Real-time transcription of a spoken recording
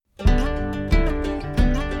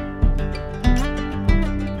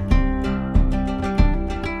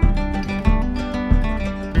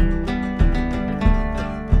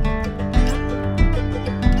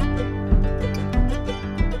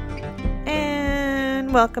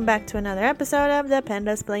and welcome back to another episode of the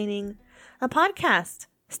Pandasplaining, a podcast.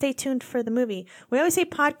 Stay tuned for the movie. We always say the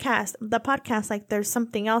podcast like there's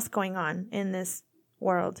something else going on in this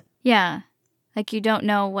world. Yeah, like you don't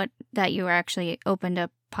know that you were actually opened a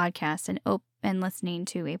podcast and listening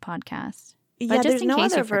to a podcast. But Yeah, just there's in no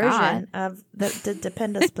case other you forgot. version of the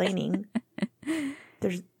Pandasplaining.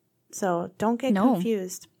 So don't get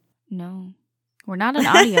confused. No, we're not an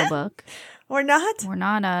audiobook. We're not?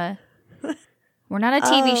 We're not a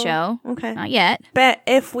TV show. Okay. Not yet. But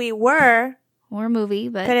if we were... Or a movie,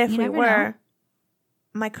 but if you we never were, know.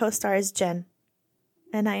 my co-star is Jen.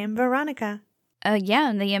 And I am Veronica.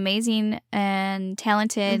 Yeah, the amazing and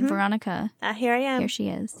talented Veronica. Here I am. Here she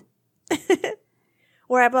is.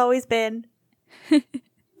 Where I've always been.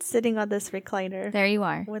 Sitting on this recliner. There you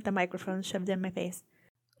are. With the microphone shoved in my face.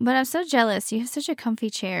 But I'm so jealous. You have such a comfy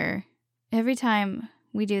chair. Every time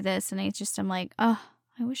we do this, and I'm like, oh,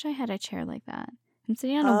 I wish I had a chair like that. I'm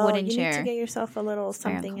sitting on a wooden chair. You need to get yourself a little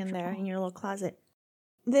something in there in your little closet.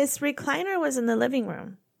 This recliner was in the living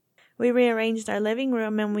room. We rearranged our living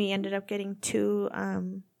room and we ended up getting two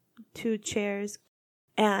chairs.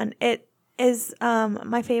 And it is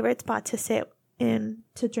my favorite spot to sit in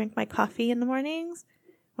to drink my coffee in the mornings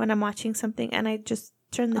when I'm watching something. And I just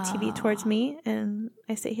turn the TV towards me and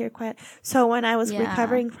I sit here quiet. So when I was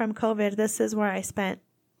recovering from COVID, this is where I spent,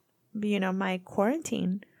 my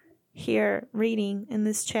quarantine. Here reading in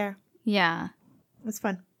this chair. Yeah. It was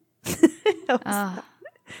fun.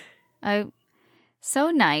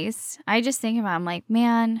 So nice. I just think about it, I'm like,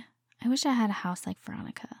 man, I wish I had a house like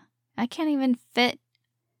Veronica. I can't even fit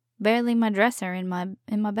barely my dresser in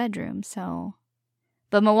my bedroom, so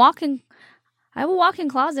but I have a walk-in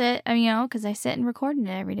closet, because I sit and record in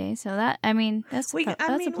it every day. So that's we have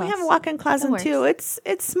a walk-in closet too. It's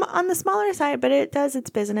on the smaller side, but it does its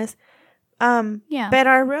business. But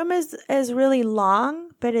our room is really long,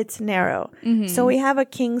 but it's narrow. Mm-hmm. So we have a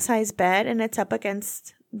king size bed and it's up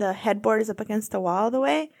against the headboard is up against the wall of the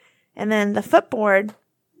way. And then the footboard,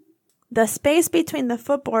 the space between the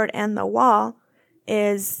footboard and the wall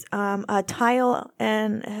is, a tile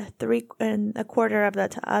and 3.25 of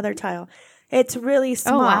the other tile. It's really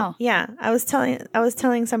small. Oh, wow. Yeah. I was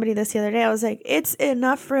telling somebody this the other day. I was like, it's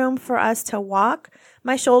enough room for us to walk.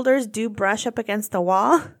 My shoulders do brush up against the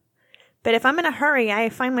wall. But if I'm in a hurry, I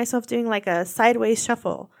find myself doing like a sideways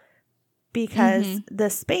shuffle because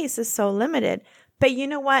the space is so limited. But you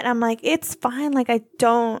know what? I'm like, it's fine. Like I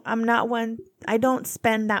don't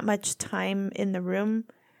spend that much time in the room.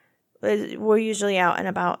 We're usually out and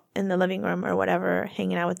about in the living room or whatever,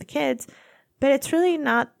 hanging out with the kids. But it's really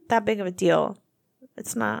not that big of a deal.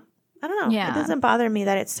 It's not, I don't know. Yeah. It doesn't bother me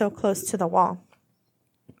that it's so close to the wall.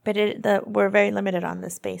 But we're very limited on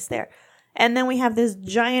the space there. And then we have this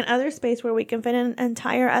giant other space where we can fit an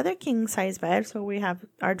entire other king size bed. So we have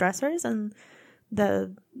our dressers and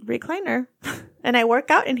the recliner. And I work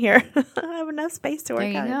out in here. I have enough space to work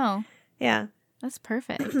out. There you go. Yeah. That's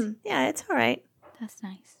perfect. Yeah, it's all right. That's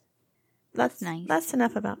nice. That's nice. That's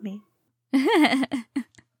enough about me.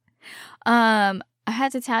 I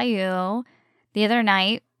had to tell you, the other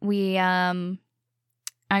night I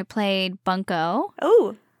played Bunko.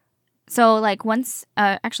 Oh. So,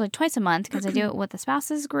 actually twice a month, because I do it with the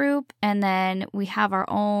spouses group, and then we have our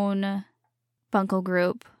own Bunko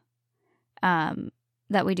group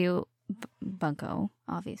that we do Bunko,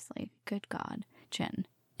 obviously. Good God, Jen.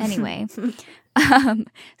 Anyway,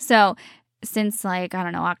 so since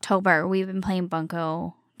October, we've been playing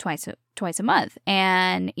Bunko twice a month,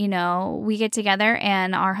 and we get together,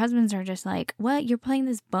 and our husbands are just like, "What? You're playing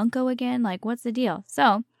this Bunko again? Like, what's the deal?"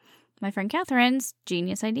 So my friend Catherine's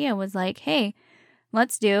genius idea was like, hey,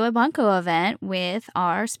 let's do a Bunko event with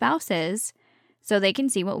our spouses so they can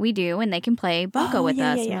see what we do and they can play Bunko with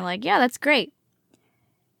us. Yeah. And we're like, yeah, that's great.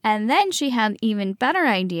 And then she had an even better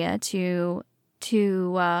idea to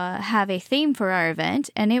have a theme for our event,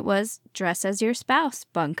 and it was Dress as Your Spouse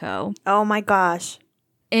Bunko. Oh my gosh.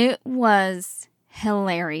 It was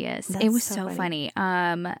hilarious. That's it was so funny.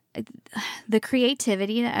 The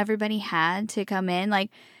creativity that everybody had to come in, I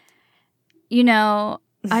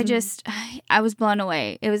was blown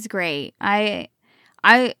away. It was great. I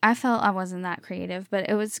felt I wasn't that creative, but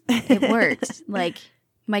it worked.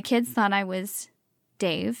 My kids thought I was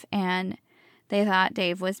Dave, and they thought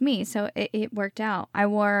Dave was me, so it worked out. I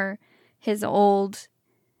wore his old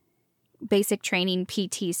basic training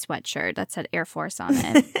PT sweatshirt that said Air Force on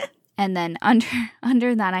it. And then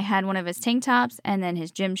under that, I had one of his tank tops and then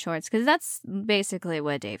his gym shorts, because that's basically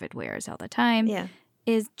what David wears all the time. Yeah.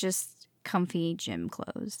 Is just comfy gym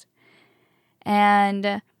clothes.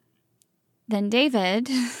 And then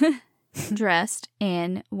David dressed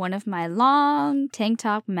in one of my long tank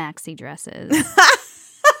top maxi dresses.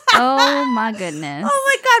 Oh my goodness. Oh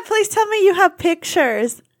my God, please tell me you have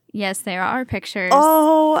pictures. Yes, there are pictures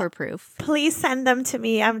for proof. Please send them to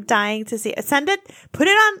me. I'm dying to see it. Send it. Put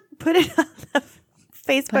it on the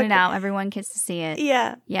Facebook. Put it out. Everyone gets to see it.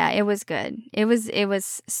 Yeah. Yeah, it was good. It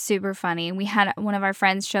was super funny. We had one of our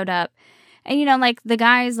friends showed up, and like the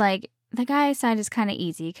guys, like the guy side is kind of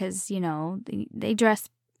easy because they dress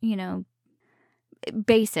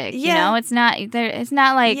basic. Yeah. It's not there. It's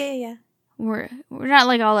not like Yeah. we're not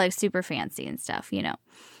like all like super fancy and stuff.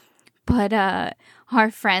 But our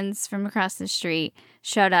friends from across the street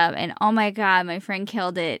showed up, and oh my God, my friend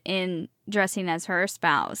killed it in dressing as her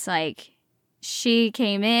spouse. Like, she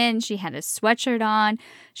came in, she had a sweatshirt on,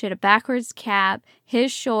 she had a backwards cap,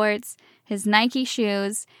 his shorts, his Nike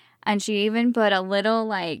shoes, and she even put a little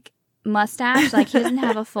like mustache. Like, he doesn't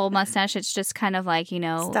have a full mustache, it's just kind of like,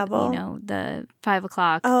 stubble. The 5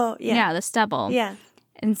 o'clock. Oh, yeah. Yeah, the stubble. Yeah.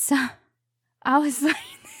 And so I was like,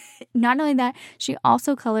 not only that, she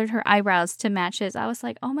also colored her eyebrows to match his. I was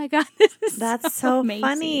like, oh my God, That's so amazing.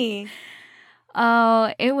 funny.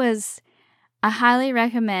 Oh, I highly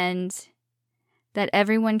recommend that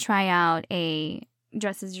everyone try out a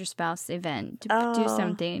Dress as Your Spouse event. Do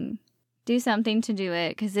something. Do something to do it,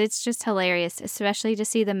 because it's just hilarious, especially to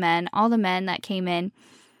see all the men that came in.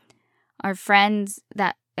 Our friends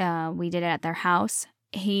that we did it at their house,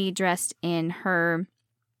 he dressed in her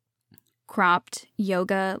cropped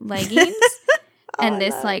yoga leggings and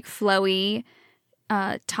this like flowy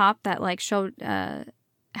top that like showed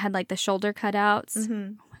had like the shoulder cutouts.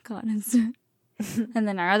 Mm-hmm. Oh my God! And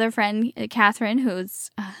then our other friend Catherine,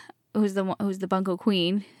 who's the bunko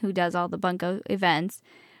queen, who does all the bunko events.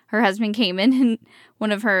 Her husband came in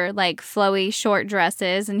one of her like flowy short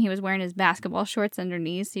dresses, and he was wearing his basketball shorts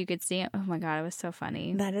underneath, so you could see it. Oh my God, it was so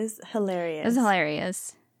funny. That is hilarious. It was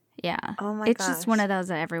hilarious. Yeah. Oh my gosh. It's just one of those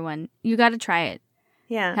that you got to try it.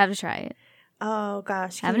 Yeah. Have to try it. Oh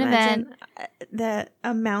gosh. Have Can an you imagine event. the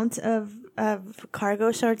amount of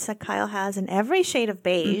cargo shorts that Kyle has in every shade of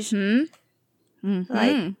beige. Mm-hmm. Mm-hmm.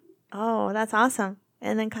 Like, oh, that's awesome.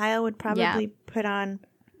 And then Kyle would probably put on,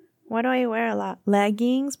 what do I wear a lot?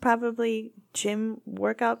 Leggings, probably gym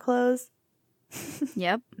workout clothes.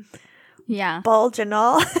 Yep. Yeah. Bulge and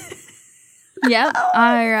all. Yep.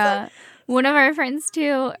 One of our friends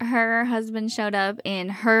too, her husband showed up in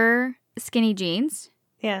her skinny jeans.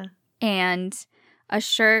 Yeah. And a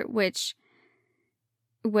shirt which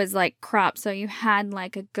was like cropped, so you had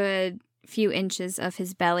like a good few inches of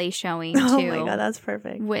his belly showing too. Oh my God, that's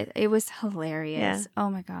perfect. It was hilarious. Yeah. Oh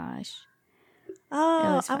my gosh.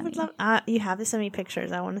 Oh, I would love. You have to send me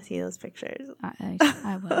pictures. I want to see those pictures.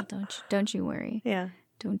 I will. Don't you worry. Yeah.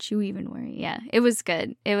 Don't you even worry. Yeah, it was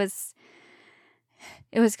good. It was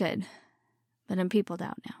good. But I'm peopled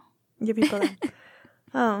out now. You're peopled out.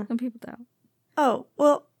 Oh. I'm peopled out. Oh,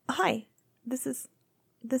 well, hi. This is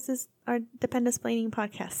our Dependence Planning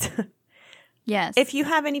podcast. Yes. If you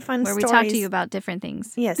have any fun stories. Where we talk to you about different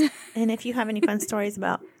things. Yes. And if you have any fun stories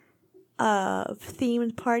about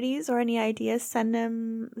themed parties or any ideas, send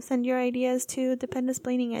your ideas to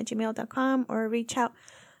dependenceplaining@gmail.com or reach out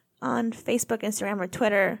on Facebook, Instagram, or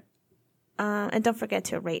Twitter. And don't forget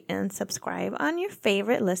to rate and subscribe on your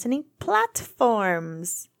favorite listening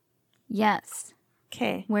platforms. Yes.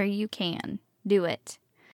 Okay. Where you can. Do it.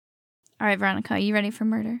 All right, Veronica, are you ready for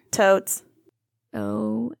murder? Totes.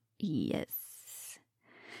 Oh, yes.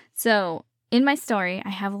 So, in my story, I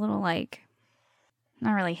have a little, like,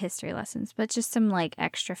 not really history lessons, but just some, like,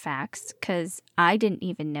 extra facts, because I didn't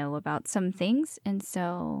even know about some things, and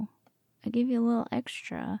so I give you a little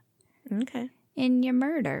extra. Okay. In your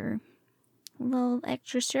murder. A little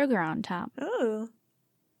extra sugar on top. Ooh.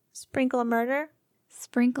 Sprinkle of murder?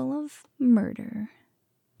 Sprinkle of murder.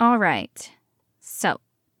 All right. So,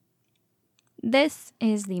 this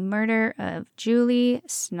is the murder of Julie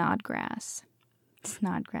Snodgrass.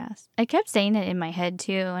 Snodgrass. I kept saying it in my head,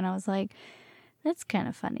 too, and I was like, that's kind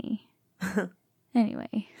of funny.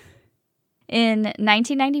 Anyway. In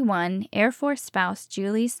 1991, Air Force spouse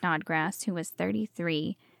Julie Snodgrass, who was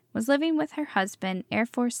 33, was living with her husband, Air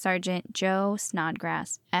Force Sergeant Joe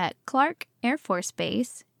Snodgrass, at Clark Air Force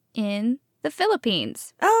Base in the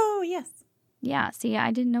Philippines. Oh, yes. Yeah, see,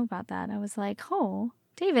 I didn't know about that. I was like, oh,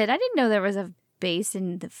 David, I didn't know there was a base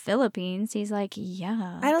in the Philippines. He's like,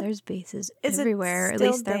 yeah, there's bases everywhere. At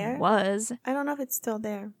least there was. I don't know if it's still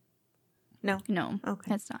there. No.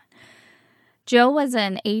 Okay. It's not. Joe was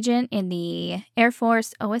an agent in the Air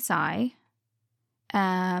Force OSI.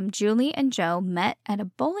 Julie and Joe met at a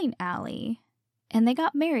bowling alley, and they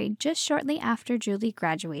got married just shortly after Julie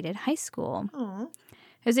graduated high school. Aww.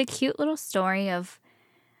 It was a cute little story of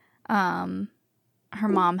her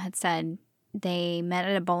mom had said they met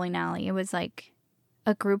at a bowling alley. It was like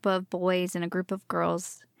a group of boys and a group of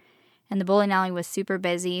girls, and the bowling alley was super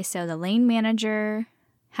busy, so the lane manager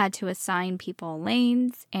had to assign people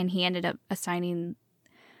lanes, and he ended up assigning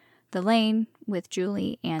the lane with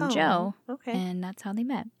Julie and Joe, okay. and that's how they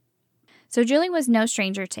met. So Julie was no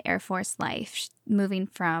stranger to Air Force life, moving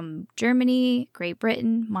from Germany, Great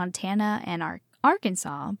Britain, Montana, and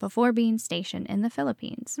Arkansas before being stationed in the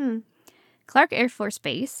Philippines. Clark Air Force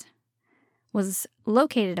Base was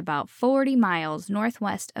located about 40 miles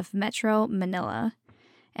northwest of Metro Manila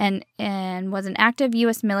and was an active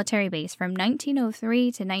U.S. military base from 1903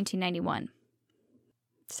 to 1991.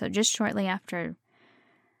 So just shortly after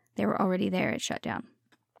they were already there, it shut down.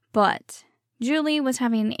 But Julie was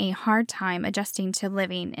having a hard time adjusting to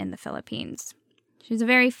living in the Philippines. She's a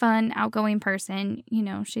very fun, outgoing person. You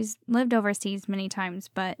know, she's lived overseas many times,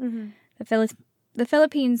 but the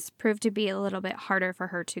Philippines proved to be a little bit harder for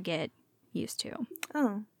her to get used to.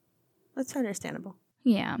 Oh, that's understandable.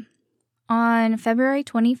 Yeah. On February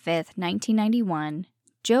 25th, 1991,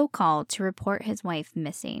 Joe called to report his wife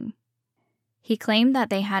missing. He claimed that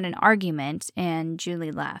they had an argument and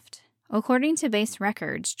Julie left. According to base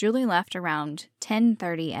records, Julie left around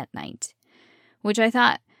 10:30 at night, which I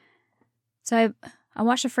thought... So I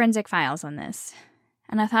watched the Forensic Files on this,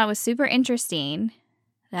 and I thought it was super interesting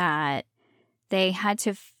that they had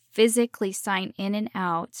to physically sign in and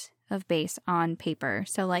out of base on paper.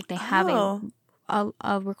 So, like, they have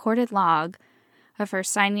a recorded log of her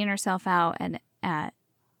signing herself out at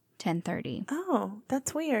 10:30. Oh,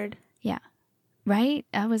 that's weird. Yeah. Right?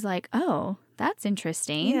 I was like, oh, that's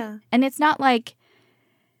interesting. Yeah. And it's not like,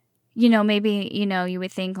 you know, maybe, you know, you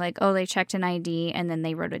would think like, oh, they checked an ID and then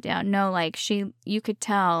they wrote it down. No, like you could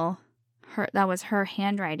tell that was her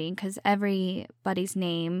handwriting because everybody's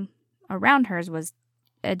name around hers was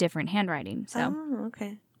a different handwriting. So, oh,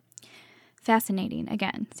 okay. Fascinating.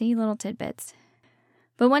 Again, see, little tidbits.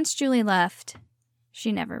 But once Julie left,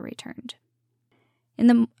 she never returned. In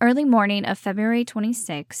the early morning of February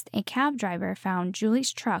 26th, a cab driver found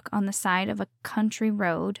Julie's truck on the side of a country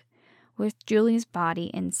road with Julie's body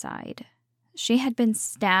inside. She had been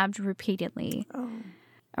stabbed repeatedly,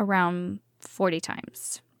 around 40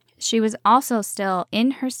 times. She was also still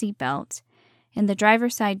in her seatbelt, and the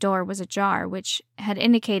driver's side door was ajar, which had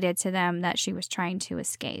indicated to them that she was trying to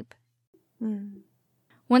escape.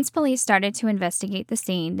 Once police started to investigate the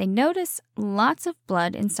scene, they noticed lots of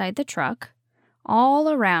blood inside the truck, all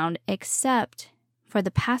around except for the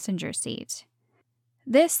passenger seat.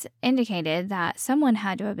 This indicated that someone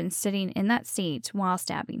had to have been sitting in that seat while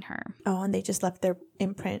stabbing her. Oh, and they just left their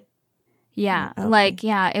imprint. Yeah,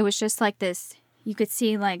 Okay. It was just like this. You could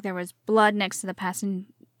see like there was blood next to the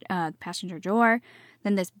passenger door,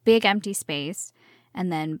 then this big empty space,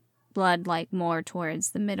 and then blood like more towards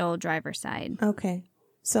the middle driver's side. Okay.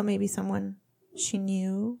 So maybe someone she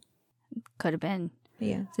knew. Could have been.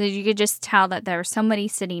 Yeah. So you could just tell that there was somebody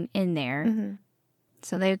sitting in there.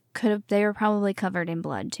 So they were probably covered in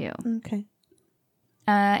blood too. Okay.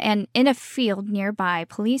 And in a field nearby,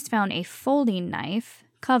 police found a folding knife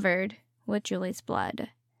covered with Julie's blood.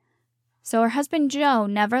 So her husband Joe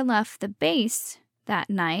never left the base that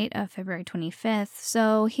night of February 25th,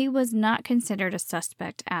 so he was not considered a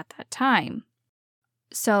suspect at that time.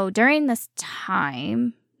 So during this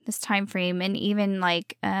time frame, and even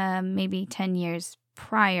like maybe 10 years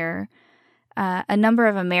prior, a number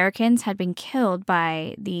of Americans had been killed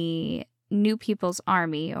by the New People's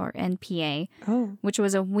Army, or NPA, which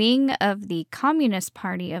was a wing of the Communist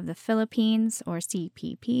Party of the Philippines, or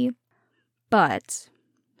CPP. But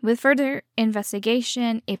with further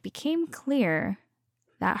investigation, it became clear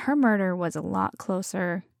that her murder was a lot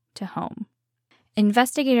closer to home.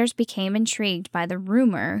 Investigators became intrigued by the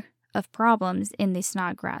rumor of problems in the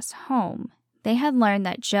Snodgrass home. They had learned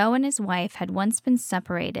that Joe and his wife had once been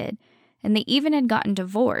separated, and they even had gotten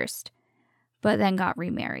divorced, but then got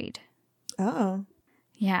remarried. Oh.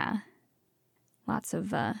 Yeah. Lots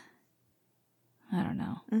of, I don't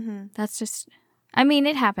know. That's just, I mean,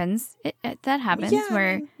 it happens. That happens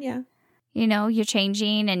where, you know, you're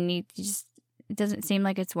changing and you just, it doesn't seem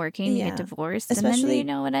like it's working. You get divorced. Especially, and then, you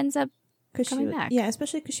know, it ends up coming back. Yeah,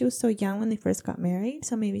 especially because she was so young when they first got married.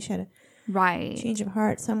 So maybe she had a change of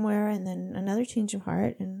heart somewhere and then another change of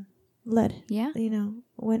heart and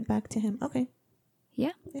went back to him. Okay.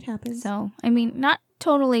 Yeah. It happens. So, I mean, not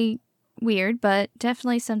totally weird, but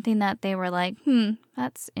definitely something that they were like,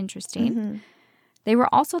 that's interesting. They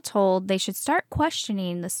were also told they should start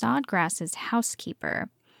questioning the Snodgrass's housekeeper,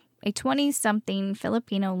 a 20-something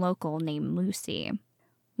Filipino local named Lucy.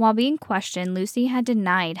 While being questioned, Lucy had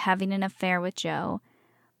denied having an affair with Joe,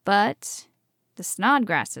 but the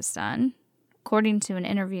Snodgrass's son, according to an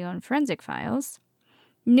interview on Forensic Files,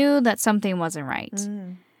 knew that something wasn't right.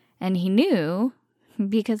 And he knew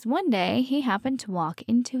because one day he happened to walk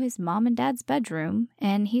into his mom and dad's bedroom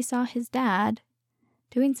and he saw his dad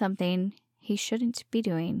doing something he shouldn't be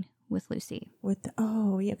doing with Lucy.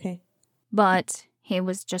 Okay. But he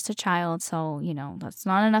was just a child, so, that's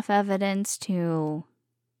not enough evidence to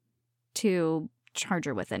charge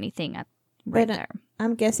her with anything there.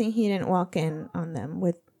 I'm guessing he didn't walk in on them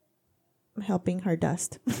with helping her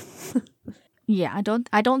dust. Yeah,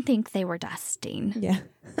 I don't think they were dusting. Yeah.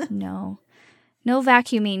 No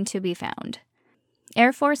vacuuming to be found.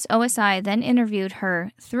 Air Force OSI then interviewed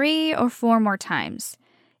her 3 or 4 more times,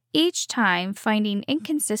 each time finding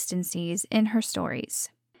inconsistencies in her stories.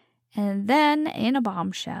 And then, in a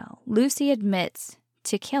bombshell, Lucy admits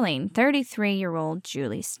to killing 33-year-old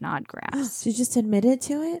Julie Snodgrass. She just admitted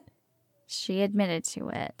to it? She admitted to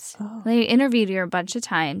it. Oh. They interviewed her a bunch of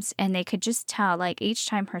times, and they could just tell, each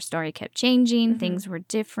time her story kept changing, things were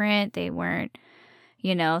different. They weren't,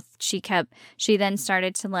 she then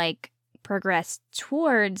started to, progress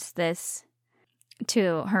towards this,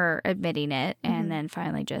 to her admitting it, and then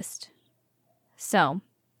finally So,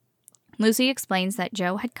 Lucy explains that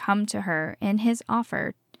Joe had come to her in his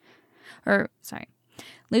offer,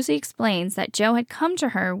 Lucy explains that Joe had come to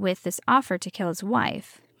her with this offer to kill his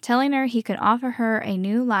wife, telling her he could offer her a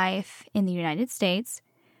new life in the United States,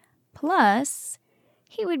 plus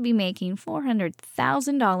he would be making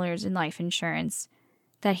 $400,000 in life insurance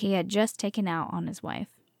that he had just taken out on his wife.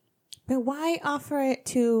 But why offer it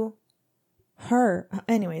to her?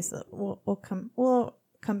 Anyways, we'll come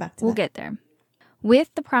back to that. We'll get there.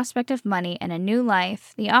 With the prospect of money and a new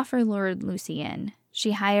life, the offer lured Lucy in.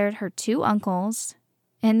 She hired her 2 uncles,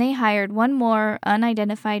 and they hired one more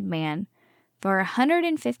unidentified man for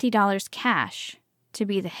 $150 cash to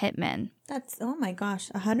be the hitman. That's, oh my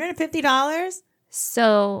gosh, $150?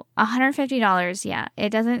 So $150, yeah,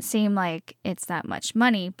 it doesn't seem like it's that much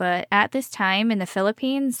money, but at this time in the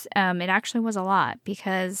Philippines, it actually was a lot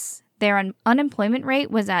because their unemployment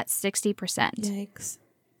rate was at 60%. Yikes.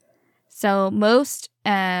 So most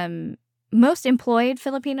employed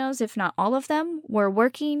Filipinos, if not all of them, were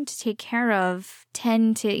working to take care of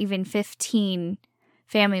 10 to even 15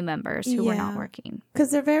 family members who were not working.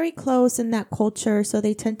 Because they're very close in that culture, so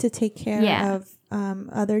they tend to take care of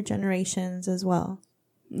other generations as well.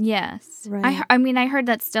 Yes. Right. I heard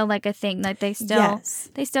that's still a thing. They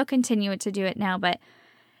still continue to do it now, but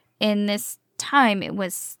in this time,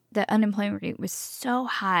 the unemployment rate was so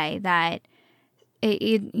high that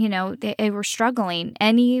they were struggling.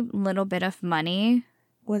 Any little bit of money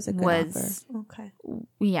was a good offer. Okay.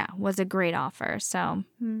 Yeah, was a great offer. So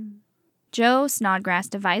Joe Snodgrass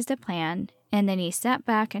devised a plan, and then he sat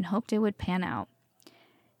back and hoped it would pan out.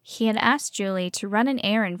 He had asked Julie to run an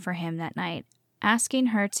errand for him that night, asking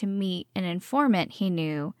her to meet an informant he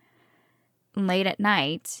knew late at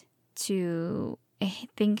night I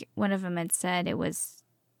think one of them had said it was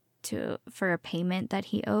for a payment that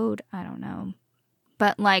he owed. I don't know.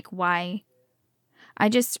 But, why?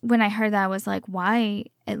 When I heard that, I was like, why?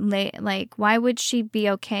 Why would she be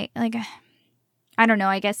okay? I don't know.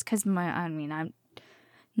 I guess because I'm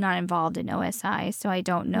not involved in OSI, so I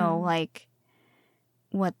don't know,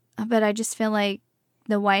 what. But I just feel like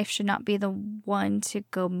the wife should not be the one to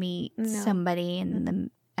go meet somebody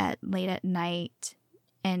late at night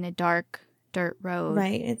in a dark dirt road.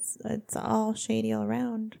 Right. It's all shady all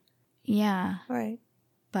around. Yeah. Right.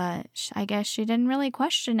 But I guess she didn't really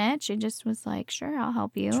question it. She just was like, sure, I'll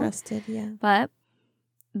help you. Trusted, yeah. But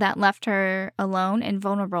that left her alone and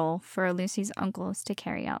vulnerable for Lucy's uncles to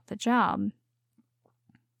carry out the job.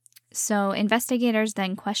 So investigators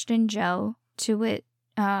then questioned Joe, to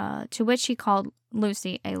which he called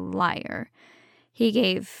Lucy a liar. He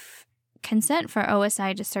gave consent for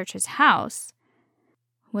OSI to search his house,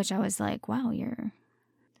 which I was like, wow, you're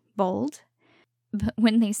bold. But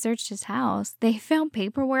when they searched his house, they found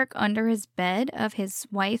paperwork under his bed of his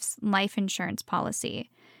wife's life insurance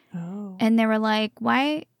policy. Oh. And they were like,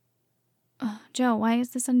 why, Joe, why is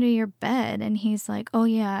this under your bed? And he's like, oh,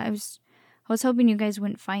 yeah, I was hoping you guys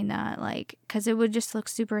wouldn't find that, because it would just look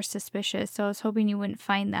super suspicious. So I was hoping you wouldn't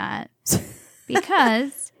find that.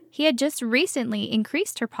 Because he had just recently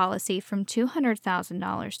increased her policy from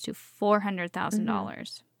 $200,000 to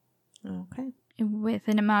 $400,000. Okay.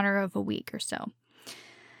 Within a matter of a week or so.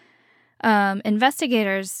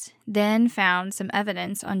 Investigators then found some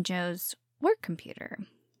evidence on Joe's work computer.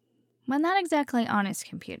 Well, not exactly on his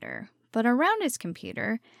computer, but around his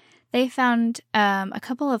computer, they found a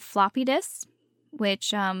couple of floppy disks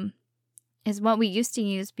which is what we used to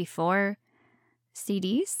use before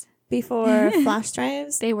CDs. Before flash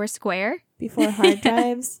drives. They were square. Before hard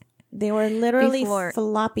drives. They were literally Before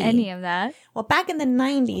floppy. Any of that. Well, back in the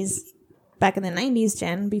 90s,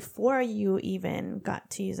 Jen, before you even got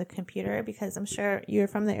to use a computer, because I'm sure you're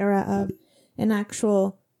from the era of an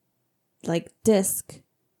actual, like, disc.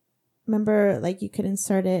 Remember, like, you could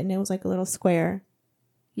insert it and it was like a little square.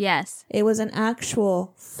 Yes. It was an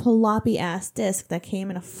actual floppy-ass disc that came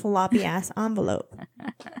in a floppy-ass envelope.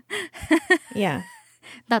 Yeah.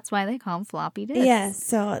 That's why they call them floppy disks. Yeah,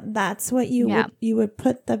 so that's what you would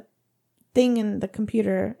put the thing in the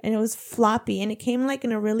computer, and it was floppy, and it came like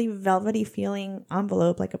in a really velvety feeling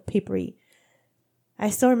envelope, like a papery. I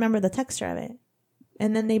still remember the texture of it.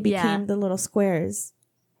 And then they became the little squares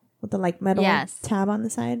with the like metal tab on the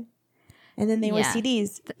side. And then they were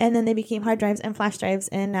CDs, and then they became hard drives and flash drives,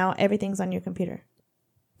 and now everything's on your computer.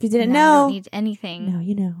 If you didn't know, you don't need anything. Now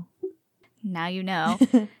you know. Now you know.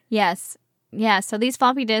 Yes. Yeah, so these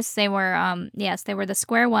floppy disks, they were they were the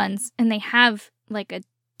square ones, and they have like a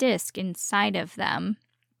disc inside of them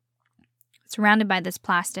surrounded by this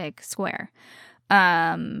plastic square.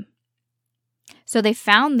 So they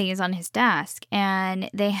found these on his desk, and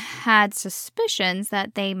they had suspicions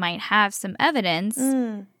that they might have some evidence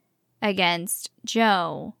against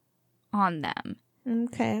Joe on them.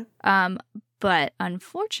 Okay. But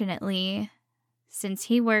unfortunately, since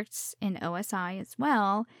he works in OSI as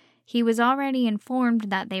well, he was already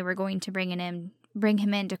informed that they were going to bring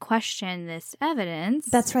him in to question this evidence.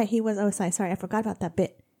 That's right. He was OSI. Sorry, I forgot about that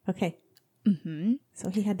bit. Okay. Mm-hmm. So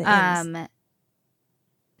he had the ends.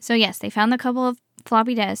 So yes, they found a couple of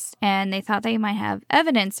floppy disks, and they thought they might have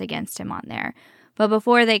evidence against him on there. But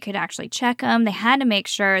before they could actually check them, they had to make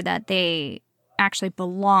sure that they actually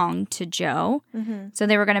belonged to Joe. Mm-hmm. So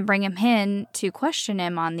they were going to bring him in to question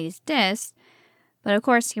him on these disks. But of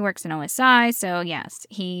course, he works in OSI, so yes,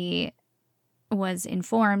 he was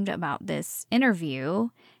informed about this interview,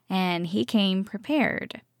 and he came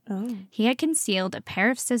prepared. Oh. He had concealed a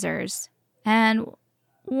pair of scissors, and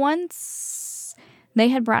once they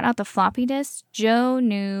had brought out the floppy disk, Joe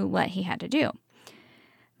knew what he had to do.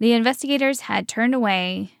 The investigators had turned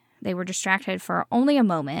away. They were distracted for only a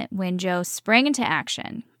moment when Joe sprang into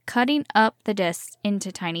action, cutting up the discs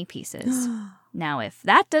into tiny pieces. Now, if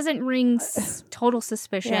that doesn't ring total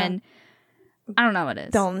suspicion, I don't know what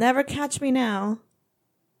is. They'll never catch me now.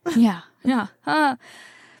 Yeah.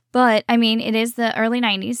 But, I mean, it is the early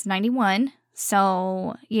 90s, 91.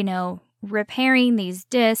 So, repairing these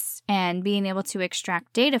discs and being able to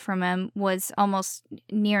extract data from them was almost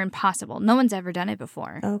near impossible. No one's ever done it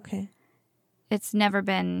before. Okay. It's never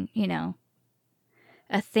been,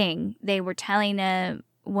 a thing. They were telling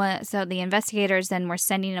so the investigators then were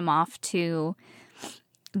sending them off to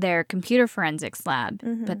their computer forensics lab.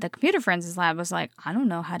 Mm-hmm. But the computer forensics lab was like, I don't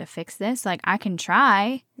know how to fix this. Like, I can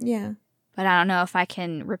try. Yeah. But I don't know if I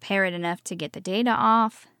can repair it enough to get the data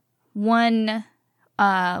off. One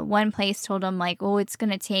place told them, like, oh, it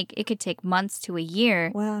could take months to a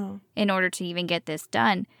year. Wow. In order to even get this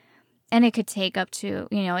done. And it could take up to,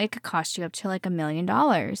 it could cost you up to like $1 million.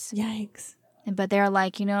 Yikes. But they're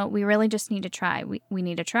like, we really just need to try. We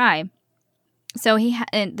need to try. So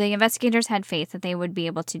the investigators had faith that they would be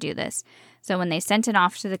able to do this. So when they sent it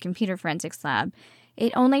off to the computer forensics lab,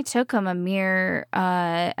 it only took them a mere,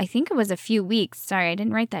 I think it was a few weeks. Sorry, I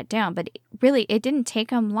didn't write that down. But really, it didn't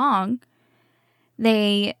take them long.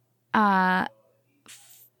 They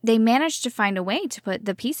managed to find a way to put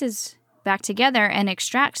the pieces back together and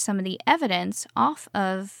extract some of the evidence off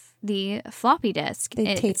of the floppy disk.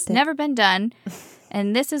 It's never been done.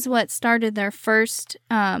 And this is what started their first,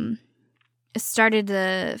 I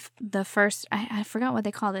forgot what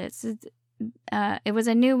they called it. It was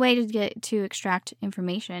a new way to extract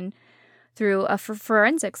information through a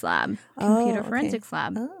forensics lab, computer forensics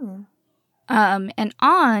lab. Oh. And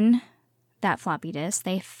on that floppy disk,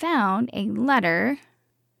 they found a letter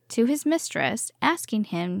to his mistress asking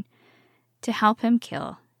him to help him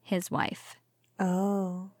kill his wife.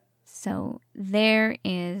 Oh. So there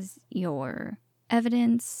is your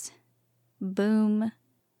evidence. Boom.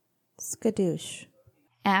 Skadoosh.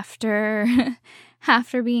 After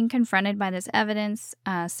being confronted by this evidence,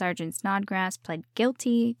 Sergeant Snodgrass pled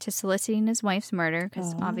guilty to soliciting his wife's murder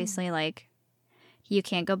because obviously, you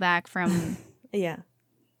can't go back from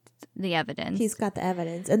the evidence. He's got the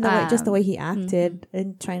evidence. And the way he acted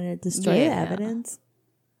in trying to destroy the evidence.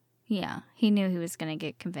 Yeah. He knew he was going to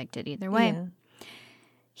get convicted either way. Yeah.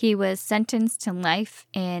 He was sentenced to life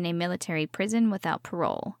in a military prison without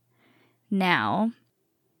parole. Now,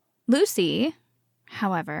 Lucy,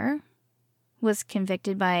 however, was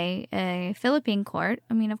convicted by a Philippine court.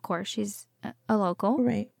 I mean, of course, she's a local.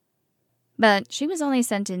 Right. But she was only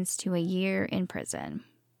sentenced to a year in prison.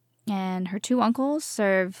 And her 2 uncles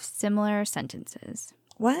served similar sentences.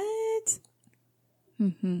 What?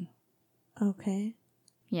 Mm-hmm. Okay.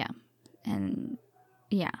 Yeah. And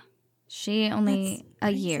yeah. She only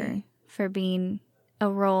a year for being a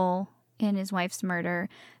role in his wife's murder.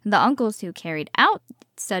 The uncles who carried out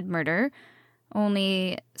said murder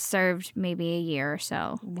only served maybe a year or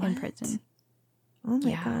so in prison. Oh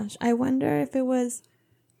my gosh. I wonder if it was...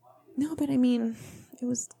 No, but I mean, it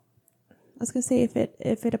was... I was going to say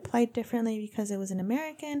if it applied differently because it was an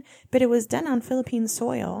American, but it was done on Philippine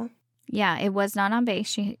soil. Yeah, it was not on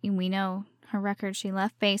base. We know her record. She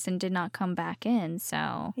left base and did not come back in.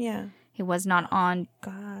 So yeah, it was not on,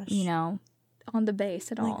 gosh, on the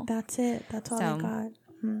base at all. That's it. That's all I got.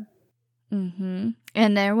 Mm-hmm.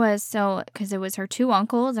 And there was, because it was her 2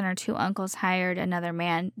 uncles and her 2 uncles hired another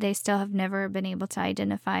man. They still have never been able to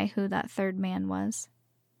identify who that 3rd man was.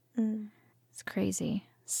 It's crazy.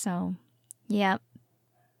 So, yep.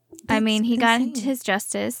 I mean, he got his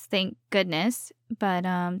justice, thank goodness. But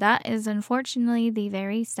that is unfortunately the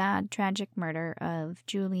very sad, tragic murder of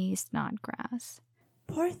Julie Snodgrass.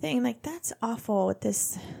 Poor thing. That's awful with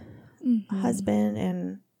this husband.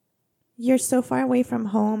 And you're so far away from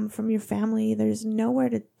home, from your family. There's nowhere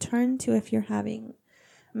to turn to if you're having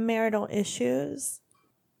marital issues.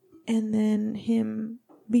 And then him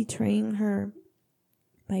betraying her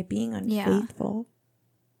by being unfaithful.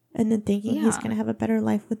 And then thinking he's going to have a better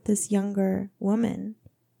life with this younger woman.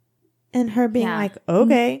 And her being like,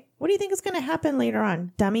 okay, what do you think is going to happen later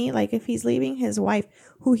on, dummy? If he's leaving his wife,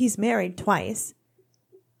 who he's married twice.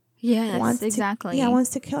 Yes, exactly. Wants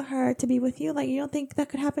to kill her to be with you. You don't think that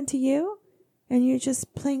could happen to you? And you're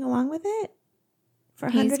just playing along with it? For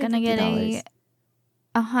 $150. He's going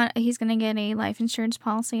to get a life insurance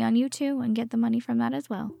policy on you too and get the money from that as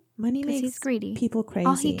well. Money makes he's greedy. People crazy.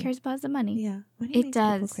 All he cares about is the money. Yeah. Money makes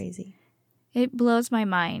people crazy. It blows my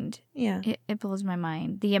mind. Yeah. It blows my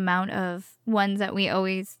mind. The amount of ones that we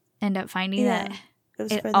always end up finding that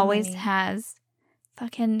it always has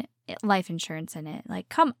fucking life insurance in it.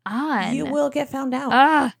 Come on. You will get found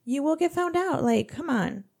out. You will get found out. Come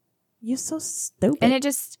on. You're so stupid. And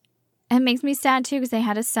it makes me sad too because they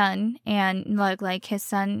had a son and his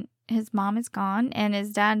son, his mom is gone and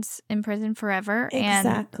his dad's in prison forever.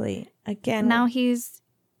 Exactly. And again. Now he's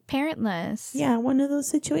parentless. Yeah, one of those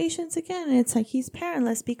situations again. It's he's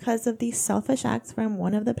parentless because of these selfish acts from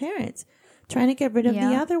one of the parents trying to get rid of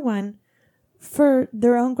the other one for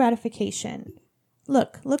their own gratification.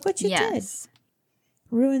 Look what you did.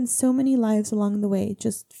 Ruined so many lives along the way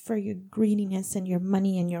just for your greediness and your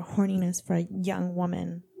money and your horniness for a young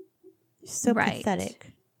woman. So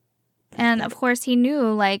pathetic. And of course he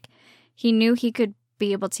knew he could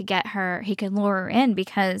be able to get her, he could lure her in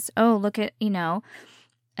because, look at,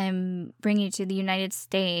 I'm bringing you to the United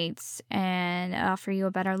States and offer you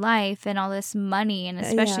a better life and all this money. And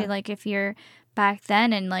especially if you're back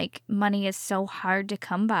then and money is so hard to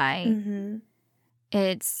come by. Mm-hmm.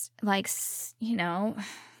 It's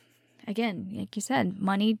again, like you said,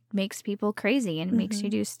 money makes people crazy and makes you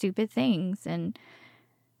do stupid things and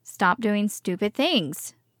stop doing stupid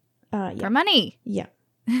things for money. Yeah.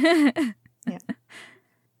 Yeah.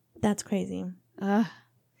 That's crazy. Yeah.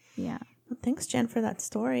 Well, thanks, Jen, for that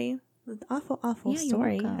story. Awful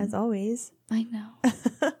story, as always. I know.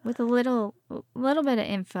 With a little bit of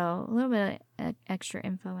info, a little bit of extra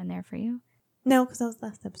info in there for you. No, because that was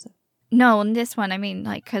last episode. No, in this one, I mean,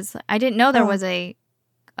 because I didn't know there was a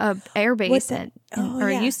air base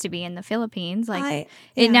used to be in the Philippines.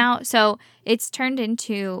 So it's turned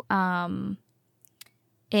into a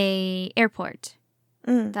airport.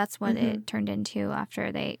 That's what it turned into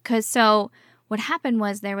after so what happened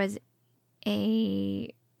was there was I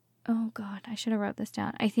should have wrote this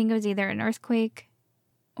down. I think it was either an earthquake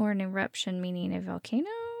or an eruption, meaning a volcano.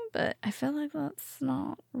 But I feel like that's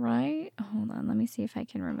not right. Hold on. Let me see if I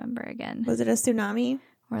can remember again. Was it a tsunami?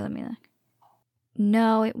 Or let me look.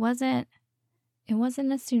 No, it wasn't. It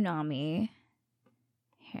wasn't a tsunami.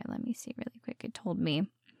 Here, let me see really quick. It told me.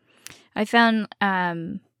 I found,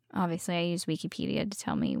 obviously I used Wikipedia to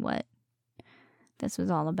tell me what this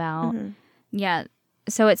was all about. Mm-hmm. Yeah.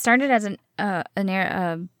 So it started as an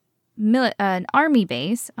army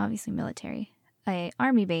base, obviously military, an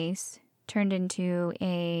army base. Turned into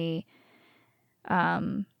a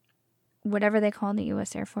whatever they called the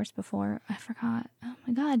U.S. Air Force before. I forgot. Oh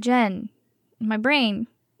my God, Jen, my brain.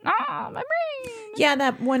 My brain. Yeah,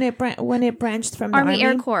 that when it branched from the Army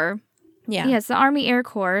Air Corps. Yeah, yes, the Army Air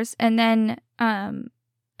Corps, and then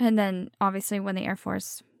obviously when the Air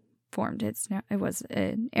Force formed. It was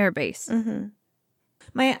an air base. Mm-hmm.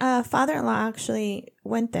 My father-in-law actually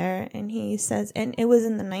went there, and he says, and it was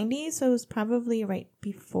in the 90s, so it was probably right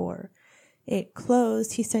before it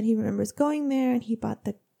closed. He said he remembers going there, and he bought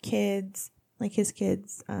the kids, like his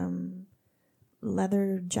kids,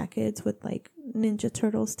 leather jackets with like Ninja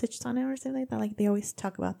Turtles stitched on it or something like that. Like they always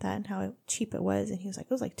talk about that and how cheap it was, and he was like,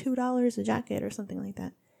 it was like $2 a jacket or something like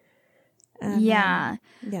that. And, yeah.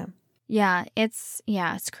 Yeah, it's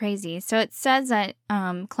crazy. So it says that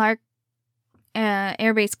Clark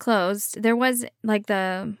Air Base closed. There was like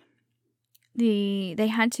they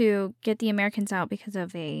had to get the Americans out because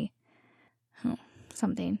of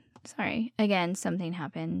something. Sorry, again, something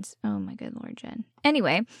happened. Oh my good Lord, Jen.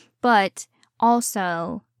 Anyway, but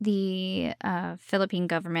also the Philippine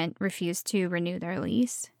government refused to renew their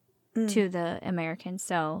lease to the Americans,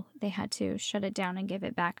 so they had to shut it down and give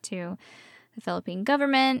it back to the Philippine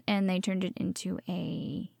government, and they turned it into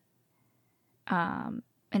a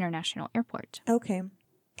international airport. Okay.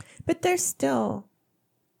 But there's still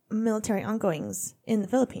military ongoings in the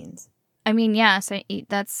Philippines. I mean, yeah, so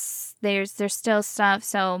there's still stuff,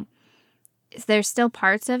 so there's still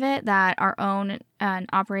parts of it that are owned and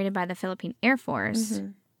operated by the Philippine Air Force,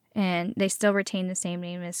 and they still retain the same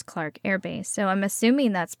name as Clark Air Base. So I'm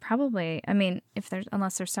assuming that's probably, I mean,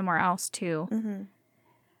 unless there's somewhere else too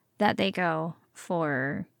that they go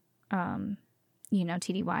for,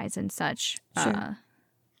 TDYs and such. Sure.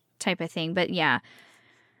 Type of thing. But yeah,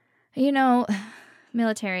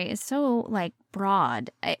 military is so like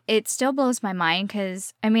broad. It still blows my mind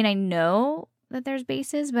because I mean I know that there's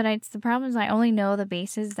bases, but the problem is I only know the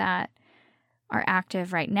bases that are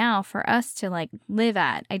active right now for us to like live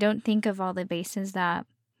at. I don't think of all the bases that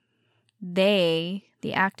the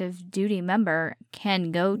active duty member,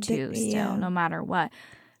 can go to still, no matter what.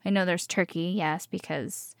 I know there's Turkey, yes,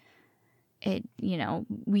 because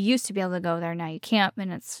we used to be able to go there. Now you can't,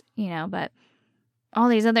 and it's, but all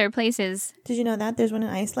these other places. Did you know that? There's one in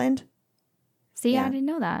Iceland. See, yeah. I didn't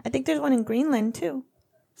know that. I think there's one in Greenland, too.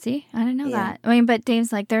 See, I didn't know that. I mean, but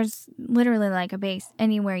Dave's like, there's literally like a base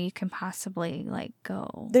anywhere you can possibly like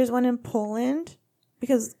go. There's one in Poland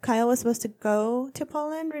because Kyle was supposed to go to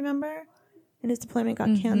Poland, remember? And his deployment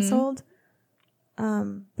got canceled.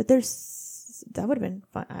 But that would have been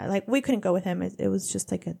fun. Like, we couldn't go with him. It was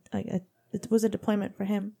just like it was a deployment for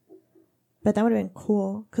him. But that would have been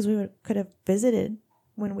cool because we could have visited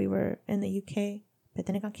when we were in the UK. But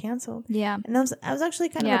then it got canceled. Yeah. And I was actually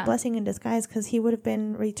kind of a blessing in disguise because he would have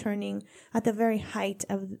been returning at the very height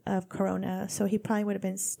of Corona. So he probably would have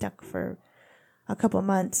been stuck for a couple of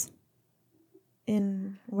months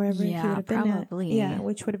in wherever he would have been at. Yeah,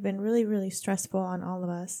 which would have been really, really stressful on all of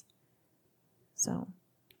us. So,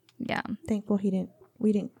 yeah. Thankful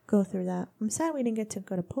we didn't go through that. I'm sad we didn't get to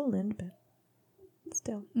go to Poland, but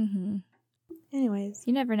still. Mm-hmm. Anyways.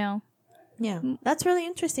 You never know. Yeah, that's really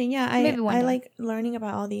interesting. Yeah, I like learning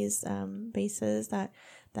about all these bases that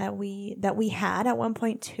we had at one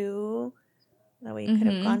point too, that we could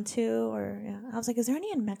have gone to. Or I was like, is there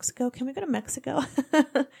any in Mexico? Can we go to Mexico?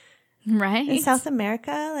 Right. In South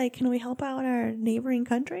America, like, can we help out our neighboring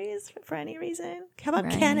countries for any reason? How about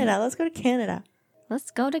Canada? Let's go to Canada. Let's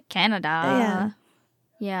go to Canada.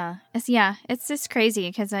 Yeah. It's just crazy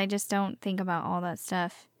because I just don't think about all that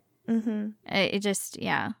stuff. Mm-hmm. It just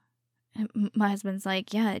my husband's like,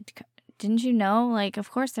 didn't you know? Like,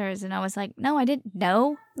 of course there is. And I was like, no, I didn't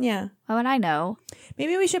know. Yeah. How would I know?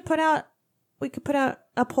 Maybe we could put out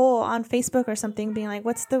a poll on Facebook or something being like,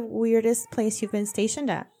 what's the weirdest place you've been stationed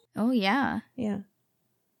at? Oh, yeah. Yeah.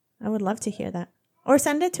 I would love to hear that. Or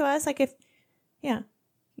send it to us. Like Yeah.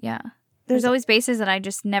 There's always bases that I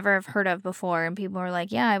just never have heard of before. And people are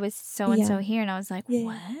like, I was so-and-so here. And I was like,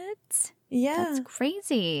 what? Yeah. That's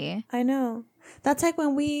crazy. I know. That's like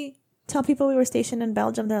when we tell people we were stationed in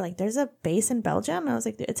Belgium, they're like, there's a base in Belgium? And I was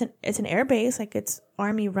like, it's an air base, like it's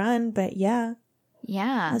Army run, but yeah.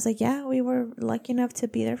 I was like, we were lucky enough to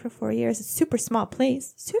be there for 4 years. It's a super small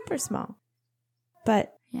place. Super small.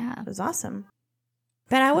 But it was awesome.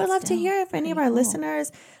 But I would love to hear if any of our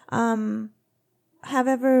listeners have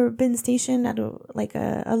ever been stationed at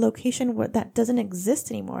a location that doesn't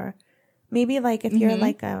exist anymore. Maybe like if you're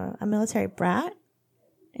like a military brat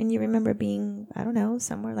and you remember being, I don't know,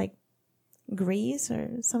 somewhere like Greece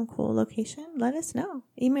or some cool location, let us know.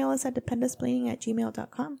 Email us at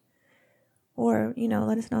dependusplaining@gmail.com. Or,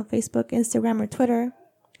 let us know on Facebook, Instagram, or Twitter.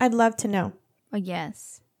 I'd love to know. Oh,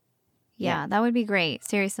 yes. Yeah, that would be great.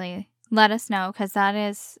 Seriously. Let us know because that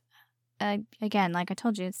is, again, like I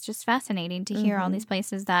told you, it's just fascinating to hear all these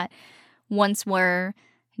places that once were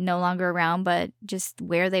no longer around, but just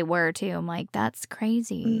where they were too. I'm like, that's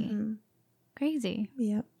crazy. Crazy.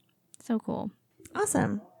 Yep. So cool.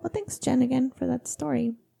 Awesome. Well, thanks, Jen, again for that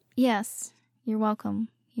story. Yes, you're welcome.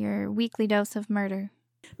 Your weekly dose of murder.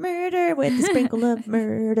 Murder with a sprinkle of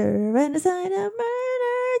murder and a sign of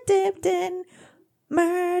murder dipped in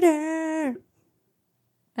murder.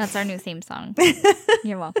 That's our new theme song.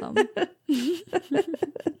 You're welcome.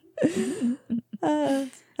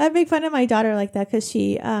 I make fun of my daughter like that because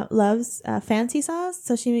she loves fancy sauce.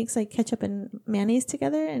 So she makes like ketchup and mayonnaise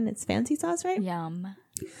together and it's fancy sauce, right? Yum.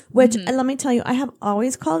 Which, let me tell you, I have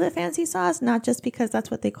always called it fancy sauce, not just because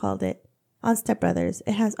that's what they called it on Step Brothers.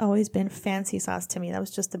 It has always been fancy sauce to me. That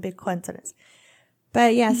was just a big coincidence.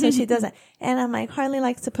 But yeah, so she does it. And I'm like, Harley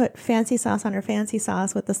likes to put fancy sauce on her fancy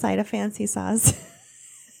sauce with the side of fancy sauce.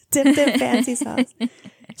 Dipped in fancy sauce.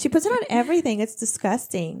 She puts it on everything. It's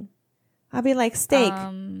disgusting. I'll be like, steak,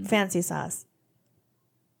 fancy sauce.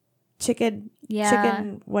 Chicken,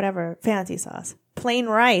 whatever, fancy sauce. Plain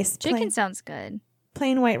rice. Chicken sounds good.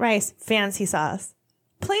 Plain white rice, fancy sauce.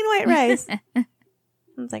 Plain white rice. I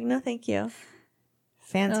was like, no, thank you.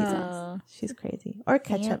 Fancy sauce. She's crazy. Or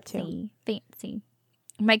ketchup, too. Fancy.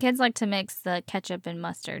 My kids like to mix the ketchup and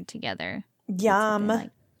mustard together. Yum.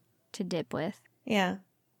 Like to dip with. Yeah.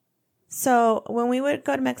 So when we would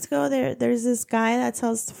go to Mexico, there's this guy that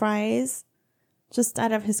sells fries just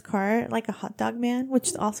out of his car, like a hot dog man,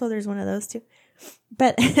 which also there's one of those too.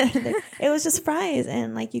 But it was just fries,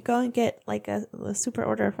 and like you go and get like a super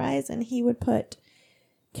order of fries, and he would put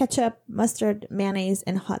ketchup, mustard, mayonnaise,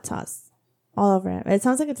 and hot sauce all over it. It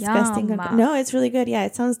sounds like a disgusting. No, it's really good. Yeah,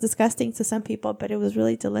 it sounds disgusting to some people, but it was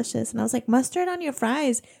really delicious. And I was like, mustard on your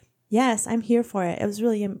fries? Yes, I'm here for it. It was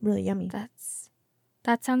really, really yummy.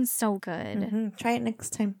 That sounds so good. Mm-hmm. Try it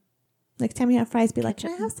next time. Next time you have fries, be like,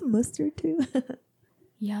 can I have some mustard too?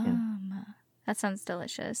 Yum. Yeah. That sounds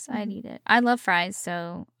delicious. I'd eat it. I love fries,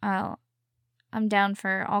 so I'm down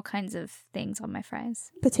for all kinds of things on my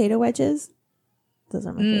fries. Potato wedges? Those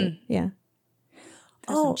are my favorite. Yeah.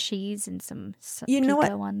 Some cheese and some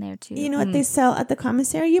pico on there too. You know what they sell at the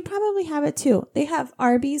commissary? You probably have it too. They have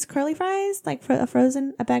Arby's curly fries, like for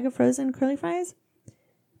a bag of frozen curly fries.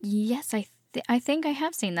 Yes, I think I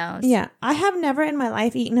have seen those. Yeah, I have never in my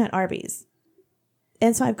life eaten at Arby's,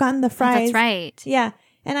 and so I've gotten the fries. Oh, that's right. Yeah,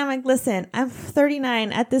 and I'm like, listen, I'm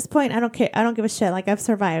 39 at this point. I don't care. I don't give a shit. Like I've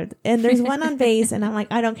survived, and there's one on base, and I'm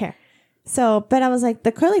like, I don't care. So, but I was like,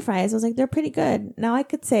 the curly fries. I was like, they're pretty good. Now I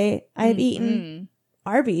could say I've eaten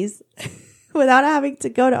Arby's without having to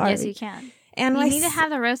go to Arby's. Yes, you can. And you need to have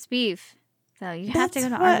the roast beef. So you have to go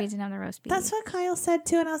to Arby's and have the roast beef. That's what Kyle said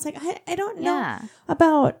too, and I was like, I don't know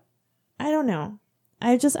about. I don't know.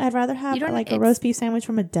 I'd rather have a roast beef sandwich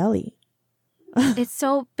from a deli. It's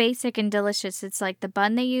so basic and delicious. It's like the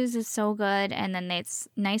bun they use is so good, and then it's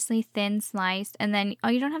nicely thin sliced, and then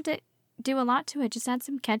you don't have to do a lot to it. Just add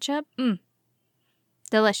some ketchup.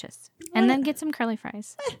 Delicious. And then get some curly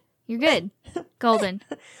fries. You're good. Golden.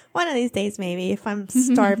 One of these days, maybe, if I'm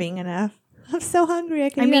starving enough. I'm so hungry.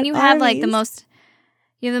 You have like the most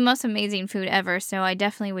amazing food ever, so I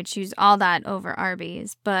definitely would choose all that over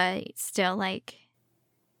Arby's, but still, like,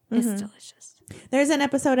 it's delicious. There's an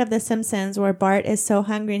episode of The Simpsons where Bart is so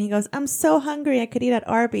hungry, and he goes, I'm so hungry, I could eat at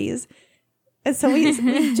Arby's. And so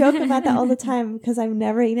we joke about that all the time, because I've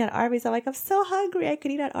never eaten at Arby's. I'm like, I'm so hungry, I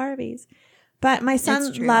could eat at Arby's. But my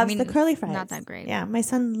son loves the curly fries. Not that great. Yeah, my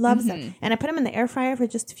son loves them. And I put them in the air fryer for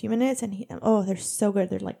just a few minutes, and they're so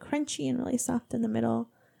good. They're like crunchy and really soft in the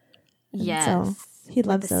middle. And yes. So he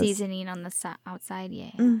loves the those. Seasoning on the outside,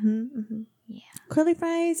 yeah. Yeah. Curly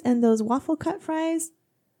fries and those waffle cut fries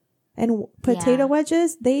and potato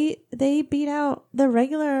wedges, they beat out the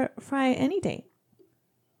regular fry any day.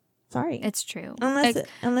 Sorry. It's true. Unless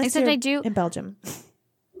except you're I do in Belgium.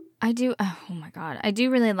 I do. Oh my god, I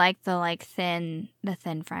do really like the thin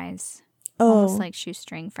fries. Oh, almost like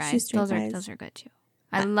shoestring fries. Those are good too.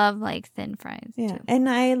 I love like thin fries. Yeah, too. and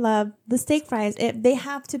I love the steak fries. They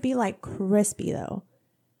have to be like crispy though.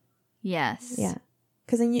 Yes. Yeah,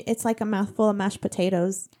 because then it's like a mouthful of mashed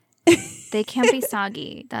potatoes. They can't be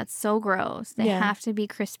soggy. That's so gross. They have to be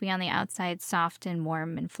crispy on the outside, soft and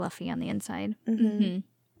warm and fluffy on the inside.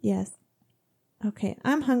 Yes. Okay,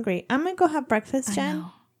 I'm hungry. I'm gonna go have breakfast, Jen.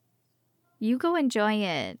 You go enjoy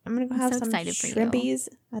it. I'm going to go have some shrimpies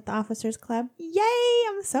at the Officers Club. Yay!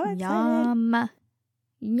 I'm so excited.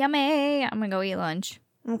 Yummy. I'm going to go eat lunch.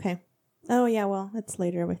 Okay. Oh, yeah. Well, it's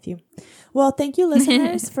later with you. Well, thank you,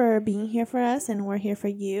 listeners, for being here for us. And we're here for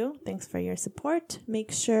you. Thanks for your support.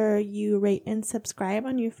 Make sure you rate and subscribe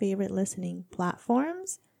on your favorite listening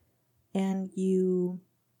platforms. And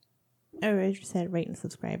I already said rate and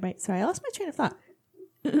subscribe, right? Sorry, I lost my train of thought.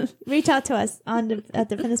 Reach out to us at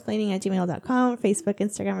defendisplaining@gmail.com, Facebook,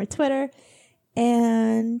 Instagram, or Twitter.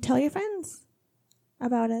 And tell your friends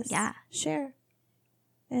about us. Yeah. Share.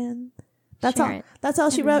 And that's Share all. it. That's all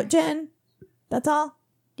she wrote, Jen. That's all.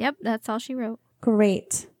 Yep, that's all she wrote.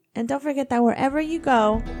 Great. And don't forget that wherever you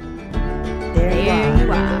go, There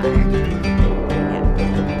you are.